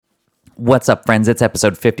What's up, friends? It's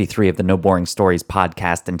episode 53 of the No Boring Stories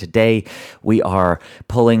podcast, and today we are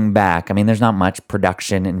pulling back. I mean, there's not much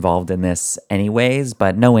production involved in this anyways,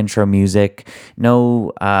 but no intro music,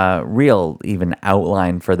 no real even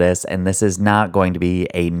outline for this, and this is not going to be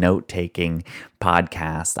a note-taking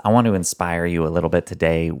podcast. I want to inspire you a little bit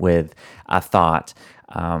today with a thought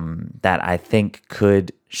that I think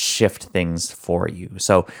could shift things for you.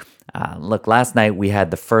 So, look, last night we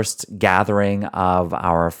had the first gathering of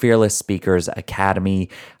our Fearless Speakers Academy.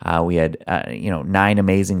 We had, 9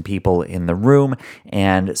 amazing people in the room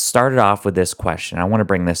and started off with this question. I want to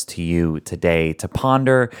bring this to you today to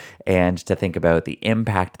ponder and to think about the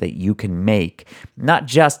impact that you can make, not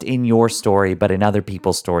just in your story, but in other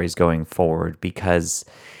people's stories going forward, because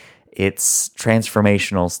it's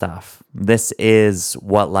transformational stuff. This is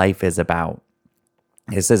what life is about.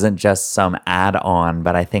 This isn't just some add-on,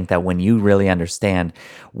 but I think that when you really understand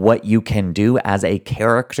what you can do as a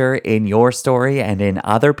character in your story and in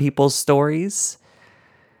other people's stories,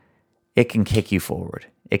 it can kick you forward.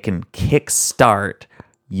 It can kickstart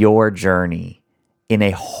your journey in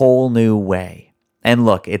a whole new way. And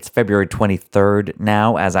look, it's February 23rd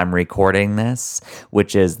now as I'm recording this,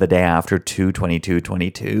 which is the day after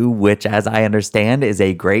 2/22/22, which, as I understand, is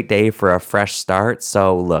a great day for a fresh start.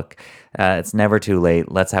 So look, it's never too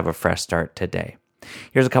late. Let's have a fresh start today.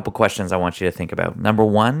 Here's a couple questions I want you to think about. Number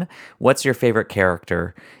one, what's your favorite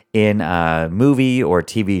character in a movie or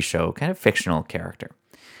TV show, kind of fictional character?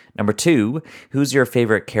 Number two, who's your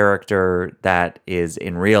favorite character that is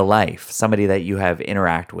in real life? Somebody that you have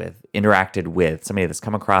interacted with, somebody that's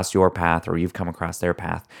come across your path or you've come across their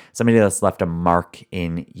path, somebody that's left a mark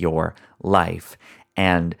in your life.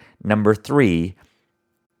 And number three,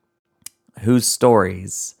 whose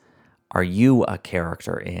stories are you a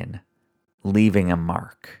character in, leaving a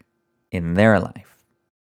mark in their life?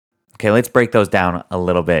 Okay, let's break those down a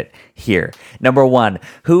little bit here. Number one,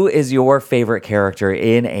 who is your favorite character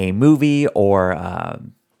in a movie or a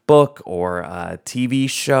book or a TV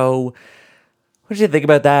show? What did you think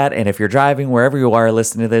about that? And if you're driving, wherever you are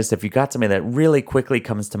listening to this, if you got something that really quickly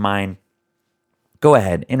comes to mind, go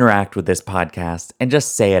ahead, interact with this podcast and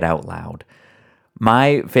just say it out loud.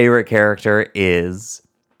 My favorite character is,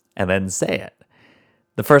 and then say it.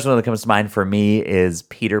 The first one that comes to mind for me is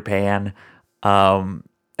Peter Pan.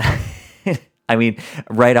 I mean,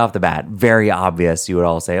 right off the bat, very obvious. You would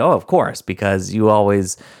all say, oh, of course, because you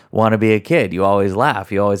always want to be a kid. You always laugh.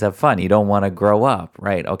 You always have fun. You don't want to grow up,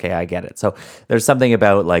 right? Okay, I get it. So there's something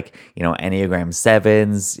about Enneagram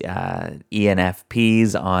 7s,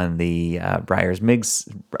 ENFPs on the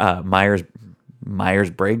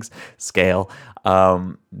Myers-Briggs scale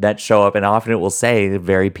that show up, and often it will say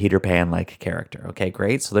very Peter Pan-like character. Okay,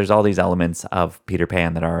 great. So there's all these elements of Peter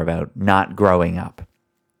Pan that are about not growing up.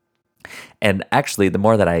 And actually, the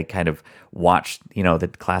more that I kind of watched,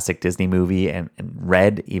 the classic Disney movie and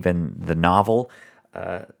read even the novel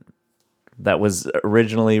that was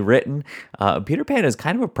originally written, Peter Pan is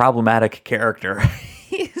kind of a problematic character.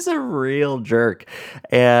 He's a real jerk,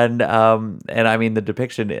 and I mean the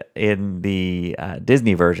depiction in the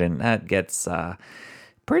Disney version that gets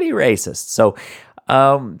pretty racist. So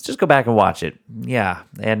just go back and watch it, yeah,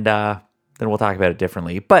 and then we'll talk about it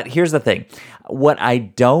differently. But here's the thing: what I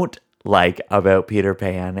don't like about Peter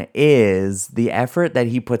Pan is the effort that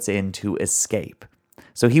he puts in to escape.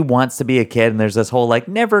 So he wants to be a kid, and there's this whole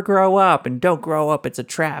never grow up and don't grow up, it's a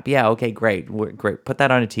trap. Yeah, okay, great. Put that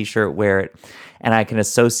on a t-shirt, wear it, and I can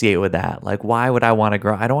associate with that. Why would I want to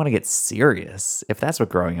grow? I don't want to get serious. If that's what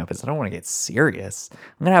growing up is, I don't want to get serious.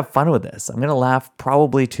 I'm going to have fun with this. I'm going to laugh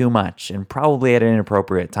probably too much and probably at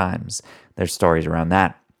inappropriate times. There's stories around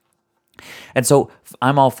that. And so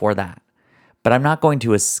I'm all for that. But I'm not going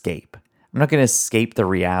to escape. I'm not going to escape the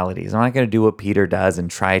realities. I'm not going to do what Peter does and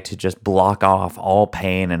try to just block off all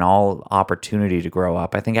pain and all opportunity to grow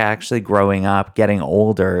up. I think actually growing up, getting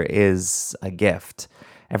older is a gift.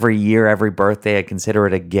 Every year, every birthday, I consider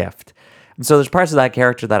it a gift. And so there's parts of that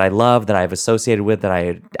character that I love, that I've associated with, that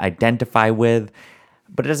I identify with,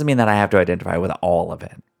 but it doesn't mean that I have to identify with all of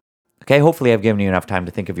it. Okay, hopefully I've given you enough time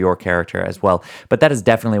to think of your character as well. But that is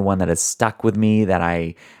definitely one that has stuck with me, that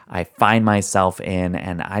I find myself in,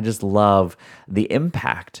 and I just love the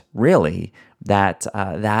impact, really, that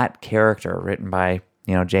that character written by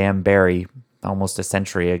J.M. Barrie almost a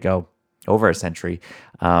century ago, over a century,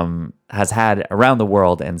 has had around the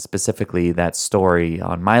world, and specifically that story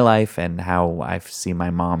on my life and how I see my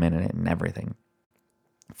mom in it and everything.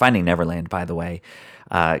 Finding Neverland, by the way,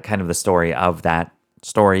 kind of the story of that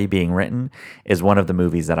story being written is one of the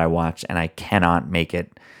movies that I watch, and I cannot make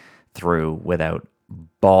it through without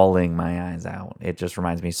bawling my eyes out. It just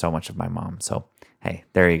reminds me so much of my mom. So Hey,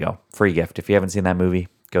 there you go. Free gift. If you haven't seen that movie,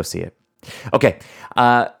 go see it. Okay.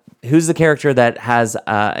 Who's the character that has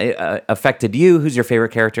affected you? Who's your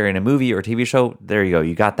favorite character in a movie or TV show? There you go.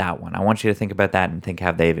 You got that one. I want you to think about that and think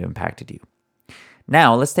how they've impacted you.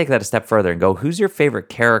 Now, let's take that a step further and go, who's your favorite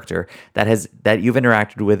character that you've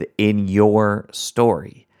interacted with in your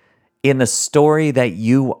story? In the story that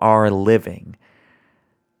you are living.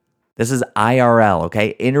 This is IRL, okay?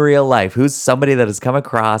 In real life, who's somebody that has come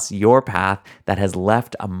across your path that has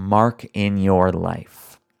left a mark in your life?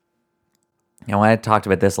 And when I talked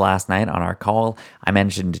about this last night on our call, I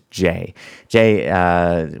mentioned Jay. Jay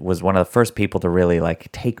was one of the first people to really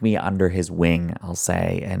take me under his wing, I'll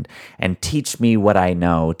say, and teach me what I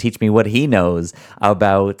know, teach me what he knows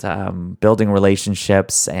about building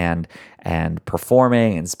relationships and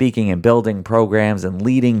performing and speaking and building programs and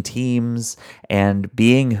leading teams and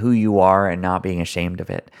being who you are and not being ashamed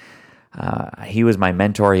of it. He was my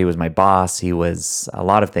mentor. He was my boss. He was a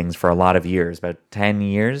lot of things for a lot of years, about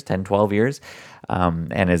 12 years,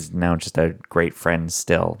 and is now just a great friend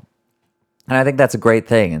still. And I think that's a great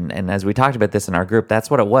thing. And as we talked about this in our group,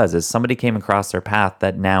 that's what it was, is somebody came across their path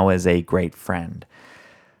that now is a great friend.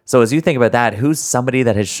 So as you think about that, who's somebody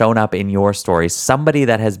that has shown up in your story, somebody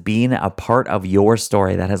that has been a part of your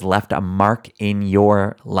story, that has left a mark in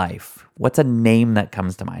your life? What's a name that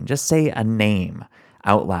comes to mind? Just say a name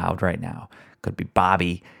out loud right now. Could be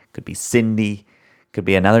Bobby, could be Cindy, could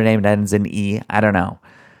be another name that ends in E. I don't know.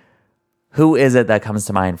 Who is it that comes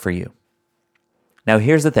to mind for you? Now,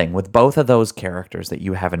 here's the thing. With both of those characters that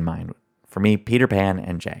you have in mind, for me, Peter Pan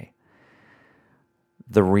and Jay,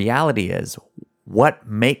 the reality is what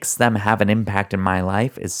makes them have an impact in my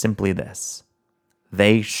life is simply this.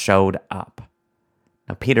 They showed up.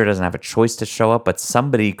 Now, Peter doesn't have a choice to show up, but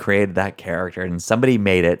somebody created that character and somebody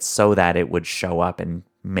made it so that it would show up and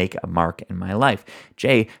make a mark in my life.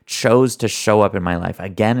 Jay chose to show up in my life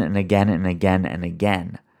again and again and again and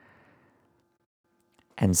again.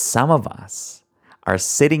 And some of us are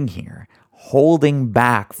sitting here holding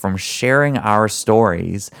back from sharing our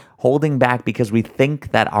stories, holding back because we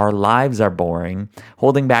think that our lives are boring,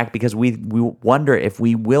 holding back because we wonder if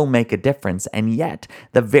we will make a difference. And yet,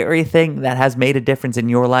 the very thing that has made a difference in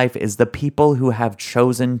your life is the people who have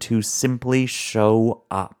chosen to simply show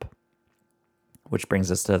up. Which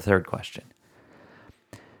brings us to the third question.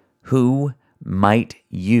 Who might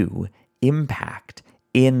you impact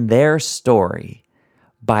in their story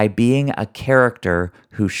by being a character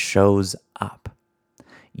who shows up?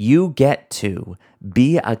 You get to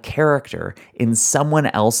be a character in someone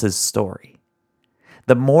else's story.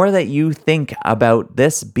 The more that you think about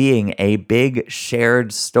this being a big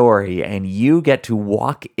shared story and you get to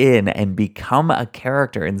walk in and become a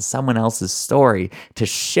character in someone else's story to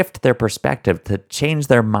shift their perspective, to change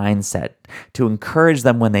their mindset, to encourage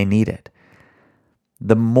them when they need it,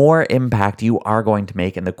 the more impact you are going to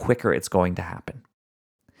make and the quicker it's going to happen.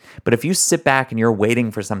 But if you sit back and you're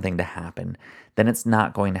waiting for something to happen, then it's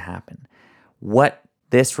not going to happen. What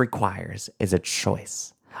this requires is a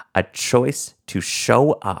choice to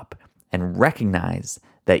show up and recognize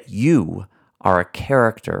that you are a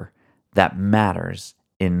character that matters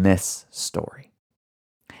in this story.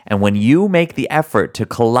 And when you make the effort to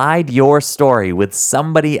collide your story with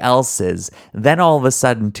somebody else's, then all of a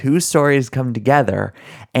sudden two stories come together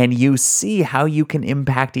and you see how you can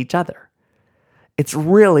impact each other. It's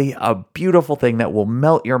really a beautiful thing that will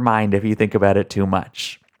melt your mind if you think about it too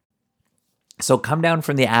much. So come down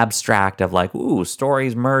from the abstract of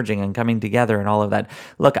stories merging and coming together and all of that.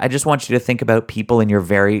 Look, I just want you to think about people in your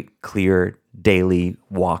very clear daily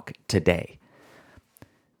walk today.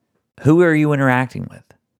 Who are you interacting with?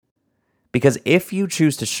 Because if you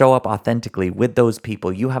choose to show up authentically with those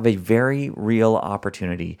people, you have a very real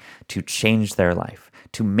opportunity to change their life,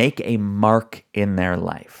 to make a mark in their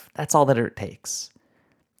life. That's all that it takes.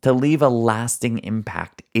 To leave a lasting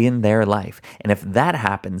impact in their life. And if that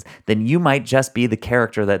happens, then you might just be the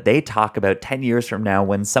character that they talk about 10 years from now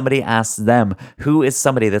when somebody asks them, who is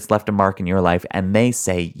somebody that's left a mark in your life? And they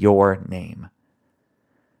say your name.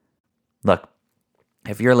 Look,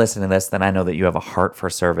 if you're listening to this, then I know that you have a heart for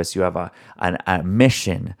service. You have a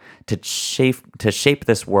mission to shape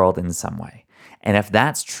this world in some way. And if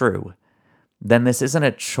that's true, then this isn't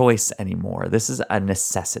a choice anymore. This is a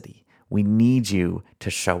necessity. We need you to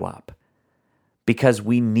show up because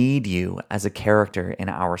we need you as a character in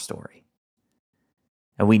our story.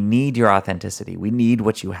 And we need your authenticity. We need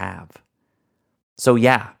what you have. So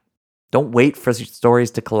yeah, don't wait for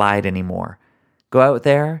stories to collide anymore. Go out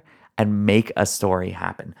there and make a story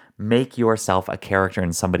happen. Make yourself a character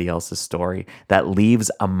in somebody else's story that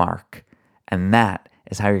leaves a mark. And that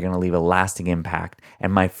is how you're going to leave a lasting impact.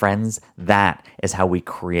 And my friends, that is how we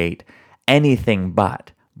create anything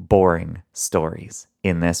but boring stories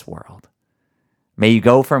in this world. May you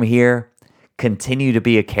go from here, continue to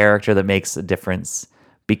be a character that makes a difference,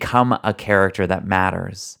 become a character that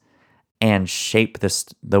matters, and shape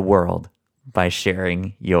the world by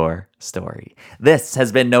sharing your story. This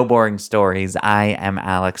has been No Boring Stories. I am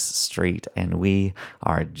Alex Street, and we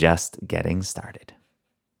are just getting started.